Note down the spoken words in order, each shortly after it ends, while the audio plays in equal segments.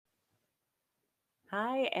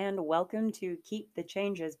Hi, and welcome to Keep the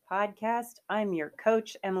Changes podcast. I'm your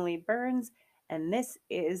coach, Emily Burns, and this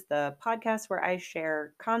is the podcast where I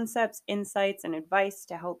share concepts, insights, and advice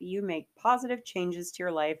to help you make positive changes to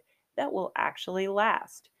your life that will actually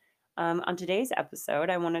last. On today's episode,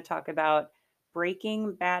 I want to talk about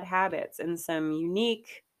breaking bad habits and some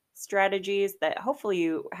unique strategies that hopefully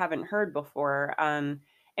you haven't heard before. And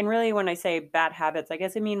really, when I say bad habits, I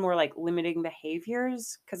guess I mean more like limiting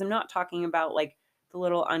behaviors, because I'm not talking about like the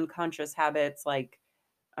little unconscious habits like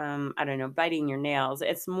I don't know, biting your nails.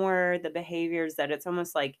 It's more the behaviors that it's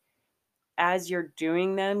almost like as you're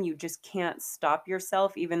doing them, you just can't stop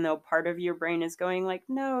yourself, even though part of your brain is going like,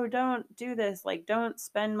 no, don't do this. Like, don't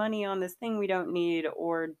spend money on this thing we don't need,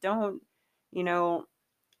 or don't, you know,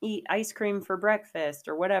 eat ice cream for breakfast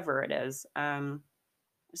or whatever it is.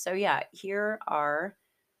 So yeah, here are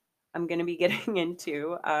I'm going to be getting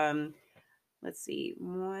into let's see,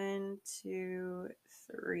 one, two,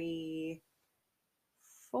 three,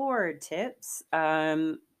 four tips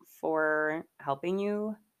for helping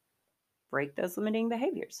you break those limiting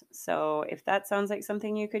behaviors. So, if that sounds like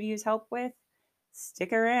something you could use help with,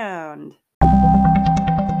 stick around.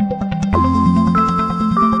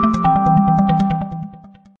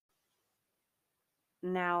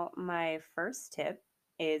 Now, my first tip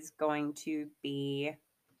is going to be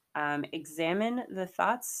examine the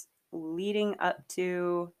thoughts leading up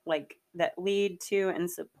to, like, that lead to and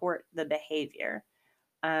support the behavior.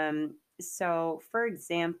 So, for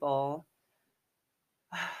example,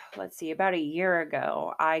 let's see, about a year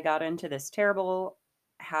ago, I got into this terrible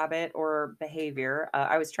habit or behavior.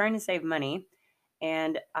 I was trying to save money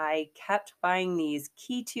and I kept buying these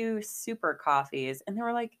Key2 super coffees, and they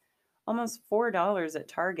were like almost $4 at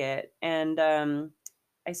Target. And I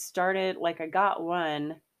got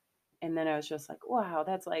one, and then I was just like, wow,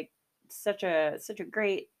 that's like such a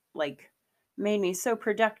great, like, made me so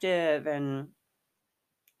productive. And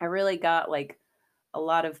I really got like a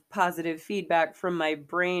lot of positive feedback from my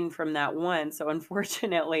brain from that one. So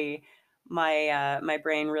unfortunately, my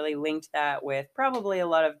brain really linked that with probably a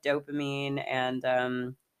lot of dopamine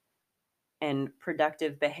and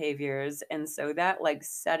productive behaviors, and so that like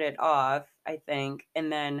set it off, I think.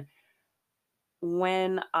 And then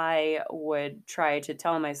when I would try to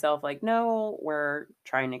tell myself like, no, we're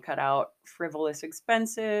trying to cut out frivolous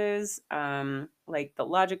expenses, like the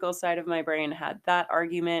logical side of my brain had that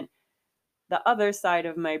argument. The other side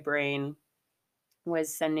of my brain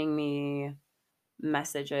was sending me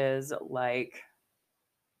messages like,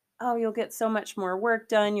 oh, you'll get so much more work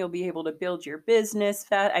done. You'll be able to build your business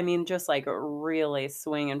fast. I mean, just like really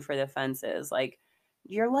swinging for the fences. Like,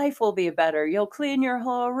 your life will be better. You'll clean your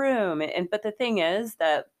whole room. But the thing is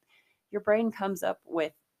that your brain comes up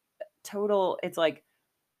with it's like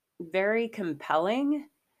very compelling.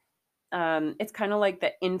 It's kind of like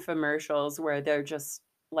the infomercials where they're just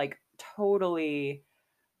like totally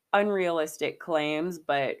unrealistic claims,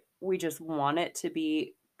 but we just want it to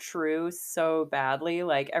be true so badly.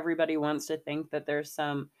 Like, everybody wants to think that there's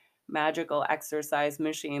some magical exercise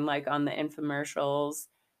machine like on the infomercials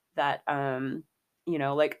that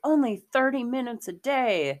like only 30 minutes a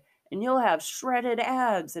day and you'll have shredded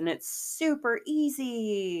abs and it's super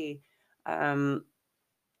easy. Um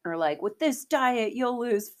or like, with this diet you'll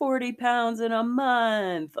lose 40 pounds in a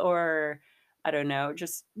month, or I don't know,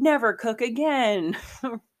 just never cook again.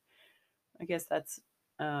 I guess that's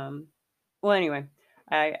um well, anyway,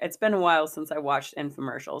 I it's been a while since I watched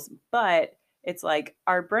infomercials, but it's like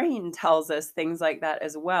our brain tells us things like that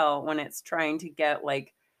as well when it's trying to get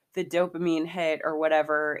like the dopamine hit or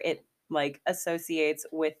whatever it like associates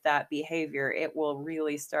with that behavior. It will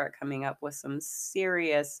really start coming up with some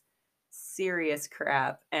serious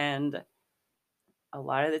crap, and a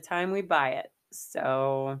lot of the time we buy it.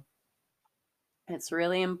 So it's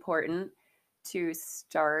really important to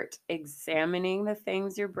start examining the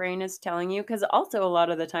things your brain is telling you, because also a lot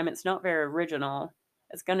of the time it's not very original.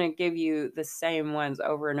 It's going to give you the same ones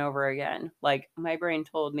over and over again. Like, my brain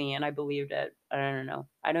told me and I believed it. I don't know.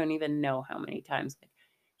 I don't even know how many times. Like,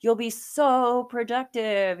 you'll be so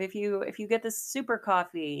productive if you get this super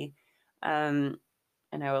coffee. Um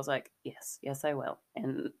and I was like, yes, I will.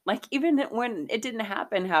 And like, even when it didn't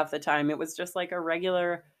happen half the time, it was just like a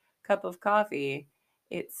regular cup of coffee.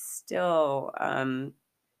 It's still,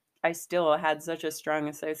 I still had such a strong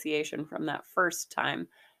association from that first time.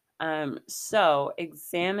 So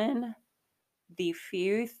examine the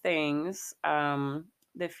few things,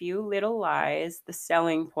 the few little lies, the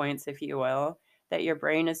selling points, if you will, that your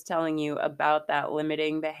brain is telling you about that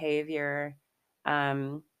limiting behavior.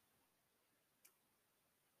 Um,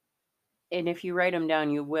 And if you write them down,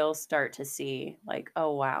 you will start to see, like,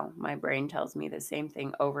 oh, wow, my brain tells me the same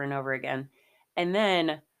thing over and over again. And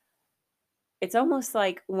then it's almost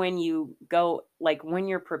like when you go, like when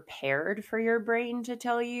you're prepared for your brain to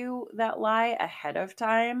tell you that lie ahead of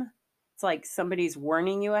time, it's like somebody's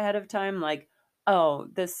warning you ahead of time, like, oh,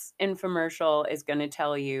 this infomercial is going to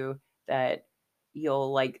tell you that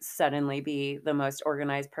you'll like suddenly be the most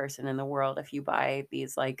organized person in the world if you buy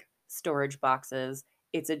these like storage boxes.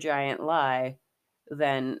 It's a giant lie.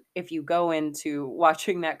 Then if you go into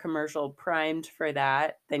watching that commercial primed for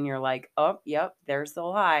that, then you're like, "Oh, yep, there's the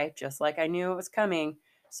lie, just like I knew it was coming."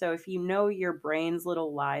 So if you know your brain's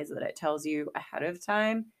little lies that it tells you ahead of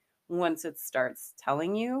time, once it starts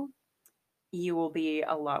telling you, you will be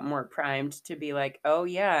a lot more primed to be like, "Oh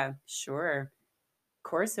yeah, sure. Of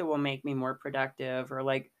course it will make me more productive," or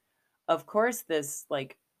like, "Of course this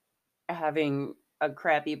like having a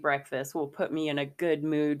crappy breakfast will put me in a good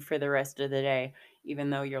mood for the rest of the day,"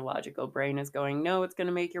 even though your logical brain is going, no, it's going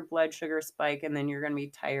to make your blood sugar spike and then you're going to be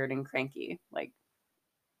tired and cranky. Like,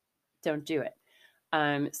 don't do it.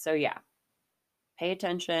 So yeah, pay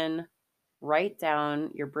attention, write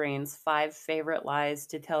down your brain's 5 favorite lies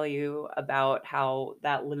to tell you about how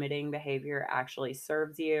that limiting behavior actually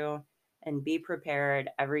serves you, and be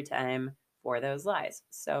prepared every time for those lies.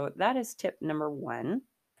 So that is tip number 1.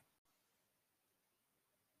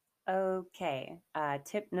 Okay.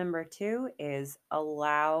 Tip number 2 is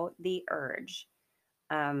allow the urge.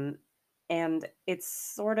 Um, and it's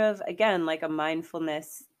sort of, again, like a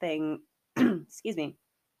mindfulness thing, excuse me,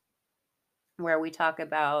 where we talk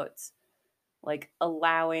about like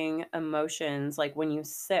allowing emotions, like when you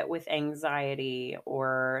sit with anxiety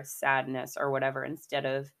or sadness or whatever, instead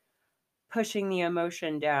of pushing the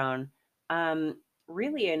emotion down. Um,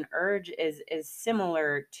 Really, an urge is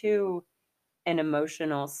similar to an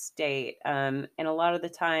emotional state. And a lot of the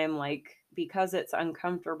time, like, because it's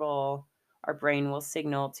uncomfortable, our brain will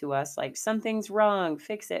signal to us, like, something's wrong,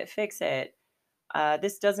 fix it, fix it.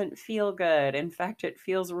 This doesn't feel good. In fact, it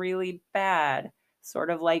feels really bad.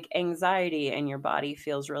 Sort of like anxiety, and your body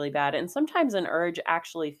feels really bad. And sometimes an urge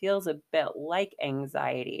actually feels a bit like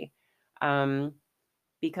anxiety. Um,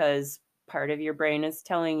 because part of your brain is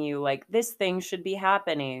telling you like this thing should be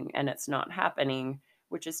happening and it's not happening,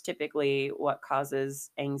 which is typically what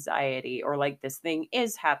causes anxiety, or like this thing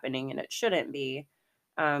is happening and it shouldn't be.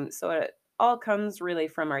 So it all comes really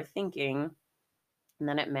from our thinking, and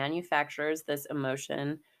then it manufactures this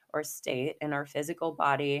emotion or state in our physical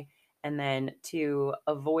body. And then to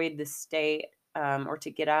avoid the state, or to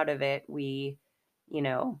get out of it, we, you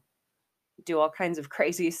know, do all kinds of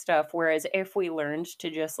crazy stuff. Whereas if we learned to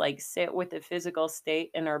just like sit with the physical state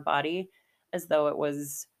in our body as though it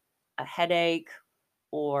was a headache,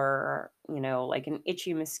 or, like an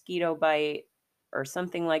itchy mosquito bite or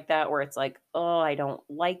something like that, where it's like, oh, I don't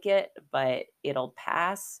like it, but it'll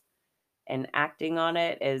pass. And acting on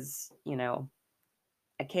it is,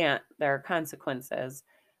 I can't, there are consequences.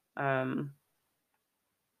 Um,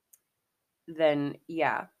 then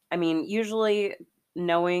yeah. I mean, usually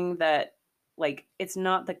knowing that like it's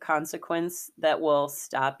not the consequence that will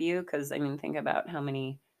stop you, because I mean, think about how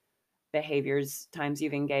many behaviors times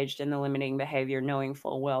you've engaged in the limiting behavior knowing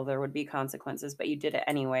full well there would be consequences, but you did it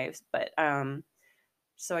anyways. But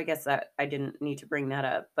so I guess that I didn't need to bring that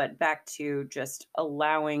up. But back to just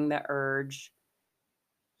allowing the urge,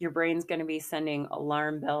 your brain's going to be sending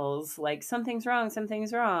alarm bells like something's wrong,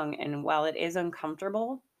 something's wrong. And while it is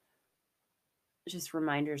uncomfortable, just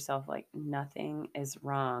remind yourself like nothing is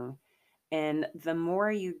wrong. And the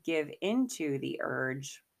more you give into the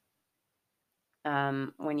urge,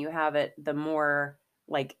 when you have it, the more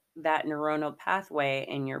like that neuronal pathway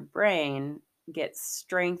in your brain gets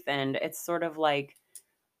strengthened. It's sort of like,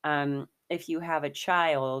 if you have a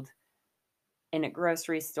child in a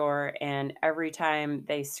grocery store and every time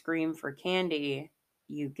they scream for candy,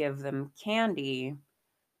 you give them candy,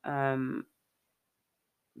 um,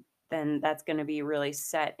 then that's going to be really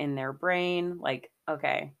set in their brain. Like,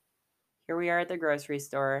 okay, here we are at the grocery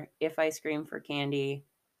store. If I scream for candy,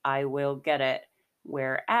 I will get it.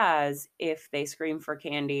 Whereas if they scream for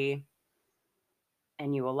candy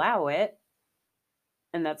and you allow it,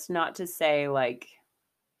 and that's not to say like,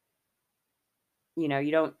 you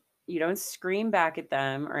don't scream back at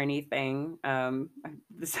them or anything. I'm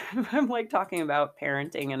like talking about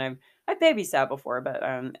parenting, and I've babysat before, but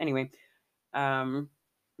anyway, um,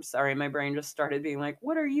 sorry, my brain just started being like,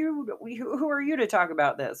 "What are you? Who are you to talk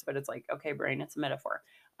about this?" But it's like, okay, brain, it's a metaphor.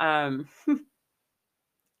 Um,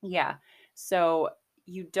 yeah, so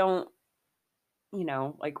you don't,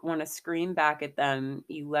 like want to scream back at them.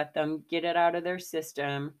 You let them get it out of their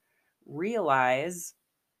system, realize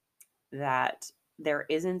that there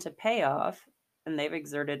isn't a payoff and they've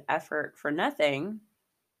exerted effort for nothing.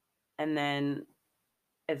 And then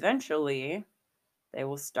eventually they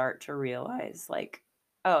will start to realize, like,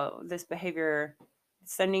 oh, this behavior,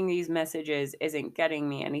 sending these messages isn't getting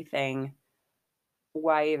me anything.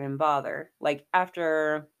 Why even bother? Like,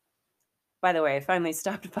 after, by the way, I finally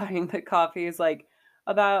stopped buying the coffees, like,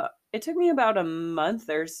 it took me about a month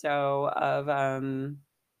or so of,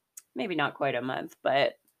 maybe not quite a month,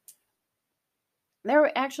 but there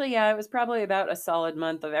were actually, yeah, it was probably about a solid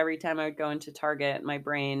month of every time I would go into Target, my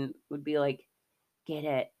brain would be like, get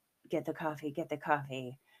it, get the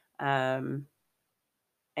coffee. Um,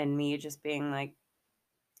 and me just being like,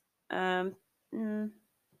 um, mm,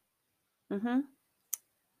 mm-hmm,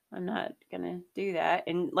 I'm not gonna do that.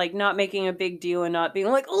 And like not making a big deal and not being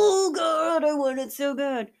like, oh God, I want it so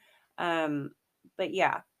good. Um, but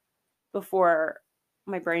yeah, before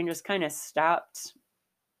my brain just kind of stopped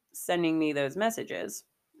sending me those messages.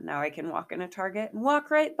 Now I can walk in a Target and walk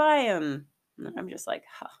right by them. And I'm just like,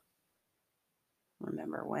 huh,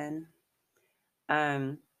 remember when?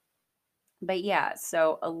 Um, but yeah,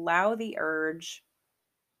 so allow the urge.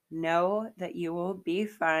 Know that you will be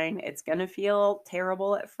fine. It's going to feel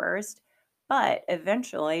terrible at first, but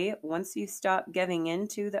eventually, once you stop giving in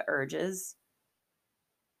to the urges,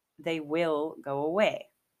 they will go away.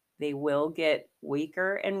 They will get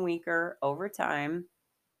weaker and weaker over time,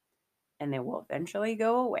 and they will eventually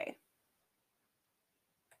go away.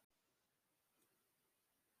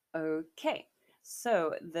 Okay,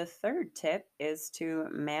 so the third tip is to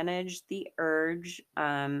manage the urge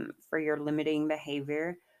for your limiting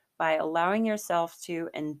behavior by allowing yourself to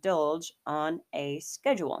indulge on a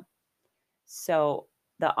schedule. So,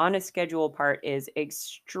 the on a schedule part is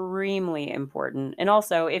extremely important. And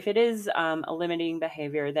also, if it is a limiting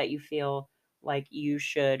behavior that you feel like you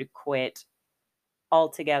should quit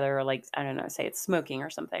altogether, like, I don't know, say it's smoking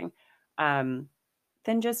or something, um,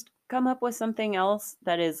 then just come up with something else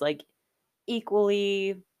that is like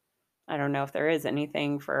equally, I don't know if there is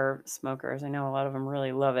anything for smokers. I know a lot of them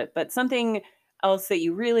really love it, but something else that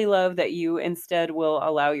you really love that you instead will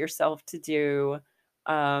allow yourself to do,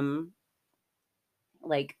 um,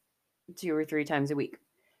 like 2 or 3 times a week.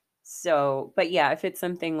 So, but yeah, if it's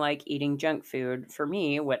something like eating junk food, for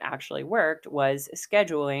me, what actually worked was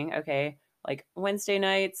scheduling, okay, like Wednesday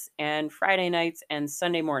nights and Friday nights and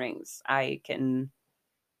Sunday mornings, I can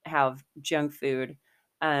have junk food.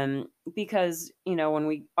 Because, when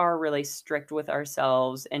we are really strict with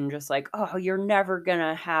ourselves and just like, oh, you're never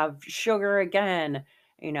gonna have sugar again,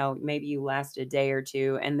 maybe you last a day or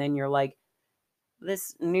two and then you're like,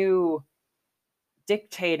 this new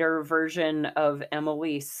dictator version of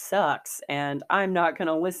Emily sucks and I'm not going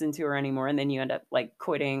to listen to her anymore. And then you end up like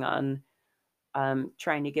quitting on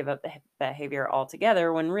trying to give up the behavior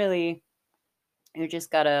altogether when really you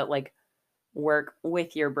just got to like work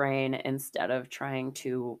with your brain instead of trying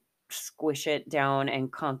to squish it down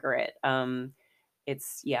and conquer it.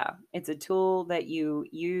 Yeah, it's a tool that you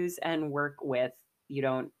use and work with. You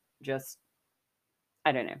don't just,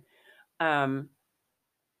 I don't know.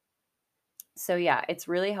 So yeah, it's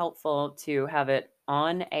really helpful to have it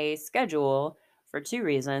on a schedule for two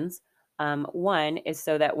reasons. One is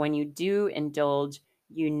so that when you do indulge,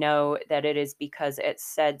 you know that it is because it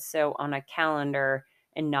said so on a calendar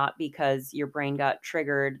and not because your brain got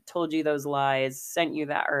triggered, told you those lies, sent you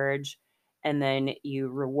that urge, and then you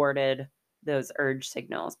rewarded those urge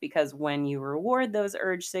signals. Because when you reward those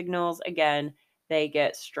urge signals, again, they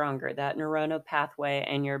get stronger. That neuronal pathway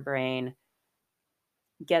in your brain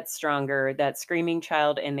gets stronger. That screaming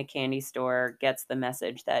child in the candy store gets the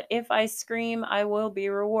message that if I scream, I will be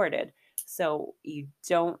rewarded. So you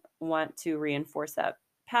don't want to reinforce that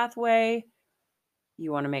pathway.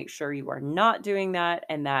 You want to make sure you are not doing that.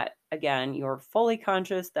 And that, again, you're fully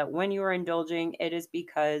conscious that when you are indulging, it is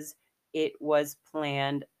because it was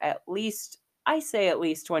planned at least, I say at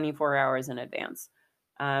least 24 hours in advance.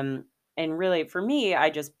 And really, for me, I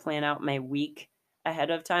just plan out my week ahead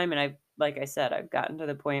of time. And like I said, I've gotten to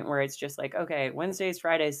the point where it's just like, okay, Wednesdays,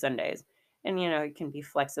 Fridays, Sundays. And, it can be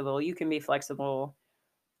flexible. You can be flexible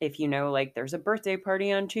if like there's a birthday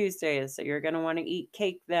party on Tuesdays, so you're going to want to eat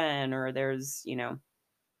cake then, or there's,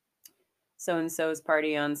 so and so's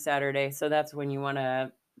party on Saturday. So that's when you want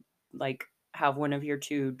to like have one of your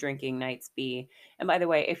two drinking nights be. And by the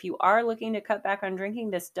way, if you are looking to cut back on drinking,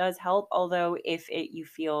 this does help. Although if you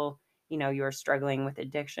feel, you're struggling with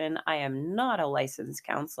addiction, I am not a licensed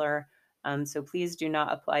counselor. So please do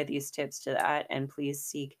not apply these tips to that and please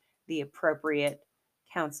seek the appropriate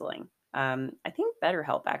counseling. I think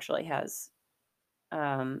BetterHelp actually has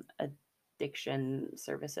addiction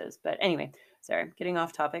services. But anyway, Sorry, I'm getting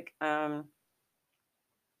off topic.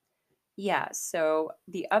 Yeah, so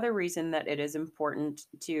the other reason that it is important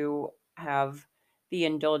to have the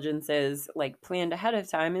indulgences like planned ahead of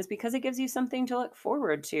time is because it gives you something to look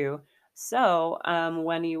forward to. So,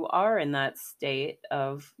 when you are in that state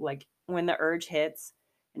of like when the urge hits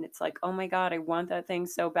and it's like, oh my God, I want that thing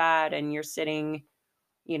so bad, and you're sitting,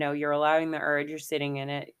 you're allowing the urge, you're sitting in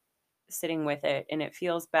it, sitting with it, and it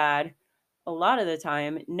feels bad a lot of the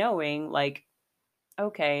time, knowing like,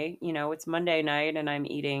 okay, it's Monday night and I'm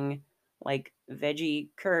eating like veggie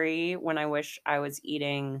curry when I wish I was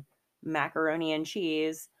eating macaroni and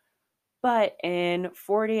cheese. But in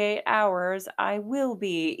 48 hours, I will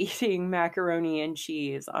be eating macaroni and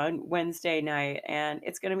cheese on Wednesday night, and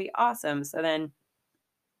it's going to be awesome. So then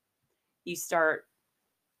you start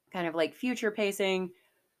kind of like future pacing,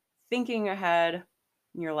 thinking ahead,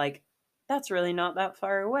 and you're like, that's really not that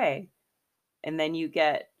far away. And then you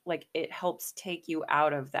get like, it helps take you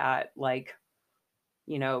out of that, like,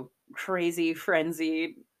 crazy,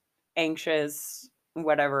 frenzied, anxious,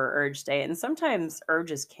 whatever urge state. And sometimes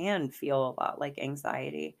urges can feel a lot like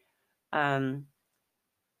anxiety. Um,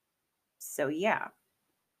 so yeah,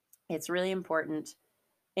 it's really important.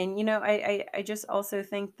 And I just also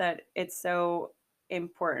think that it's so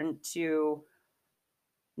important to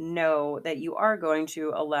know that you are going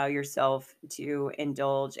to allow yourself to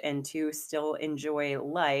indulge and to still enjoy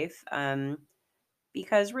life.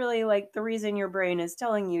 Because really, like, the reason your brain is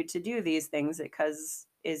telling you to do these things because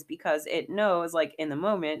it knows, like, in the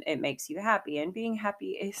moment it makes you happy, and being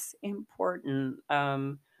happy is important.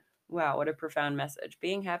 Wow, what a profound message.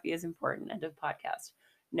 Being happy is important. End of podcast.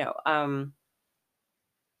 No,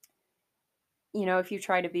 if you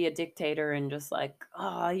try to be a dictator and just like,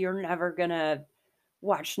 oh, you're never gonna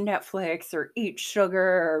watch Netflix or eat sugar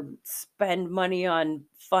or spend money on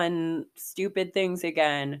fun stupid things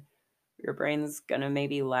again, your brain's gonna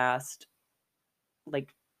maybe last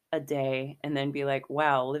like a day and then be like,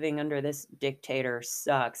 wow, living under this dictator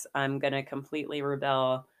sucks. I'm going to completely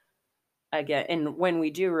rebel again. And when we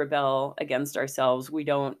do rebel against ourselves, we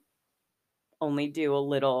don't only do a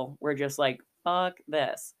little, we're just like, fuck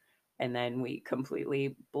this. And then we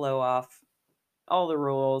completely blow off all the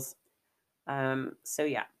rules. So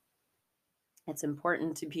yeah, it's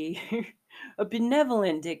important to be a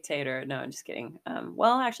benevolent dictator. No, I'm just kidding.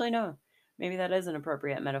 Well, actually, no. Maybe that is an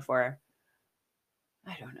appropriate metaphor.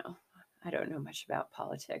 I don't know. I don't know much about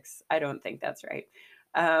politics. I don't think that's right.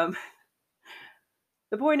 Um,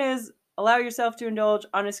 the point is, allow yourself to indulge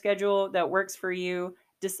on a schedule that works for you.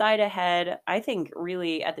 Decide ahead. I think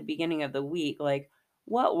really at the beginning of the week, like,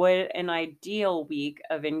 what would an ideal week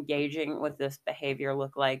of engaging with this behavior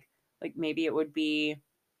look like? Like, maybe it would be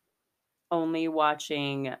only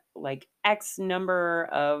watching like X number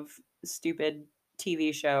of stupid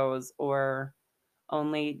TV shows, or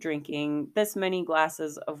only drinking this many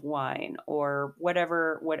glasses of wine, or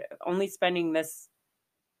whatever, only spending this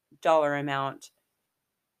dollar amount.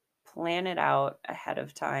 Plan it out ahead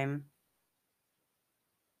of time,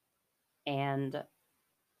 and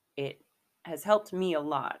it has helped me a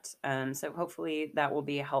lot. So hopefully that will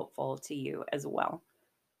be helpful to you as well.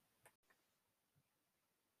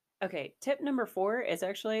 Okay, tip number 4 is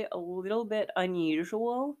actually a little bit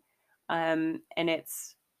unusual. And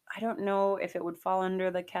I don't know if it would fall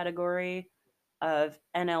under the category of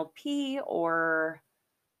NLP or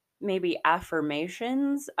maybe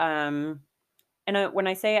affirmations. And when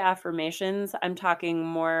I say affirmations, I'm talking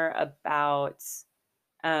more about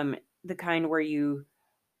um, the kind where you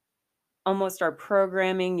almost are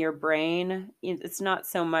programming your brain. It's not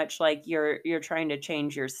so much like you're trying to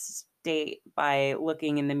change your state by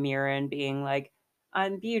looking in the mirror and being like,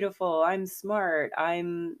 I'm beautiful, I'm smart,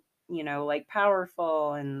 I'm, like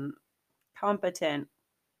powerful and competent.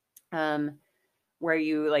 Um, where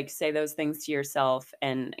you like say those things to yourself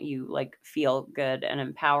and you like feel good and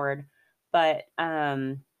empowered. But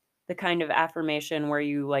the kind of affirmation where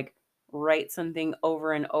you like write something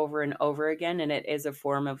over and over and over again, and it is a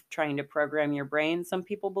form of trying to program your brain. Some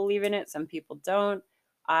people believe in it, some people don't.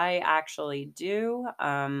 I actually do.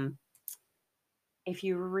 If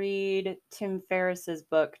you read Tim Ferriss's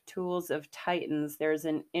book Tools of Titans, there's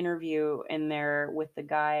an interview in there with the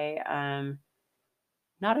guy,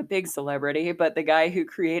 not a big celebrity, but the guy who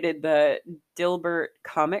created the Dilbert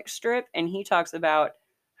comic strip. And he talks about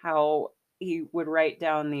how he would write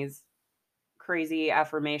down these crazy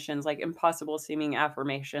affirmations, like impossible seeming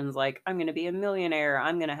affirmations, like, I'm going to be a millionaire.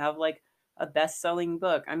 I'm going to have like a best selling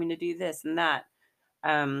book. I'm going to do this and that.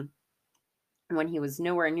 Um, when he was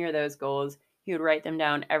nowhere near those goals, he would write them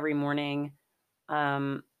down every morning.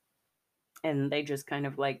 Um, and they just kind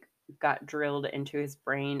of like got drilled into his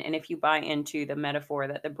brain. And if you buy into the metaphor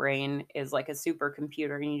that the brain is like a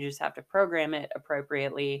supercomputer and you just have to program it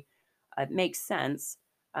appropriately, it makes sense.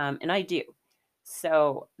 And I do.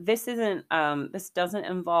 So this doesn't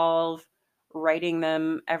involve writing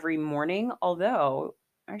them every morning, although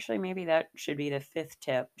actually maybe that should be the fifth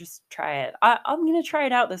tip. Just try it. I'm going to try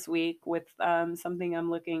it out this week with something I'm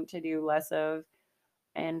looking to do less of,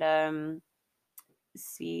 and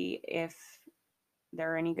see if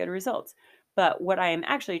there are any good results. But what I am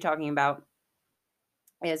actually talking about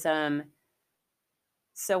is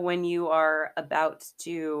so when you are about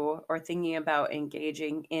to or thinking about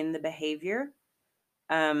engaging in the behavior,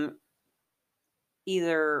 um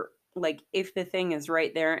either like if the thing is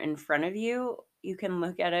right there in front of you, you can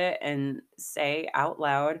look at it and say out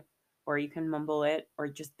loud, or you can mumble it or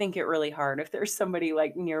just think it really hard. If there's somebody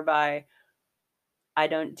like nearby, I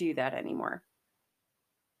don't do that anymore.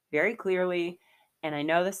 Very clearly. And I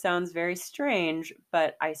know this sounds very strange,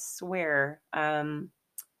 but I swear,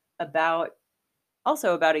 about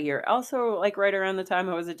also about a year, also like right around the time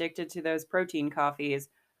I was addicted to those protein coffees,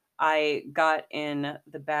 I got in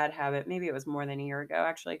the bad habit. Maybe it was more than a year ago,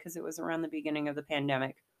 actually, because it was around the beginning of the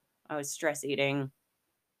pandemic. I was stress eating,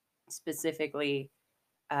 specifically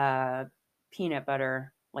uh, peanut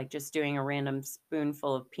butter, like just doing a random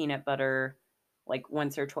spoonful of peanut butter like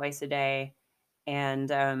once or twice a day.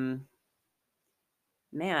 And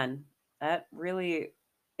man, that really,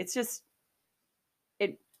 it's just,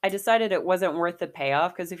 I decided it wasn't worth the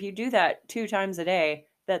payoff because if you do that 2 times a day,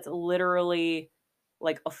 that's literally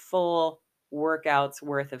like a full workout's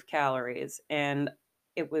worth of calories, and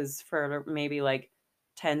it was for maybe like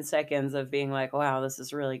 10 seconds of being like, "Wow, this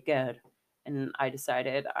is really good." And I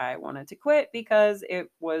decided I wanted to quit because it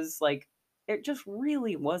was like it just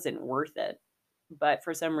really wasn't worth it. But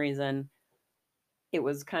for some reason, it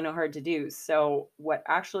was kind of hard to do. So what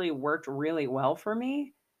actually worked really well for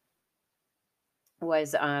me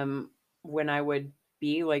was when I would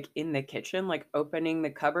be like in the kitchen, like opening the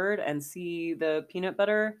cupboard and see the peanut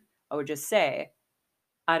butter, I would just say,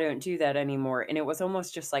 I don't do that anymore. And it was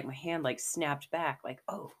almost just like my hand like snapped back, like,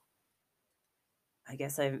 oh, I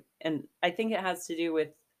guess and I think it has to do with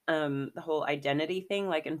the whole identity thing.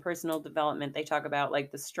 Like in personal development, they talk about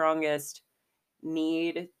like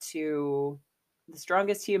need to the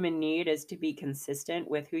strongest human need is to be consistent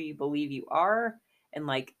with who you believe you are and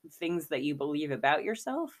like things that you believe about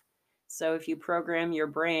yourself. So if you program your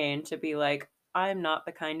brain to be like, I'm not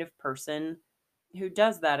the kind of person who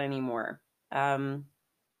does that anymore. Um,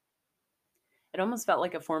 it almost felt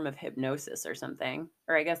like a form of hypnosis or something.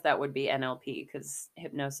 Or I guess that would be NLP because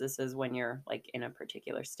hypnosis is when you're like in a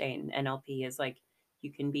particular state. And NLP is like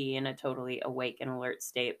you can be in a totally awake and alert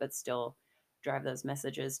state, but still drive those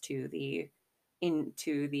messages to the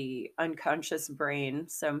into the unconscious brain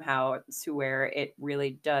somehow to where it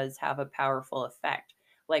really does have a powerful effect.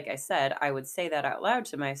 Like I said, I would say that out loud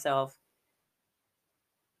to myself,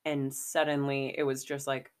 and suddenly it was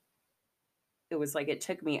like it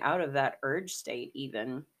took me out of that urge state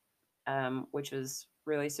even, which was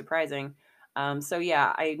really surprising. So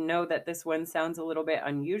yeah, I know that this one sounds a little bit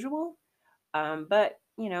unusual, but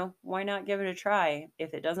you know, why not give it a try?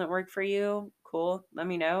 If it doesn't work for you, cool, let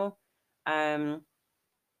me know. Um,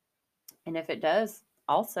 and if it does,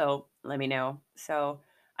 also let me know. So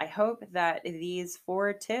I hope that these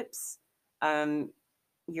 4 tips, um,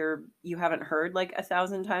 you haven't heard like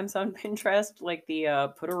 1,000 times on Pinterest, like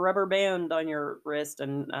the put a rubber band on your wrist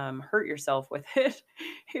and hurt yourself with it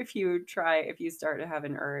if you start to have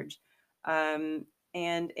an urge. Um,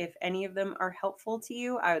 and if any of them are helpful to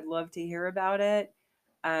you, I would love to hear about it.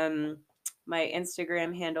 Um, my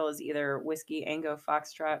Instagram handle is either Whiskey Ango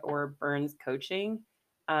Foxtrot or Burns Coaching.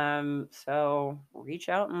 So reach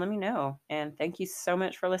out and let me know. And thank you so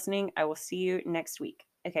much for listening. I will see you next week.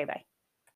 Okay, bye.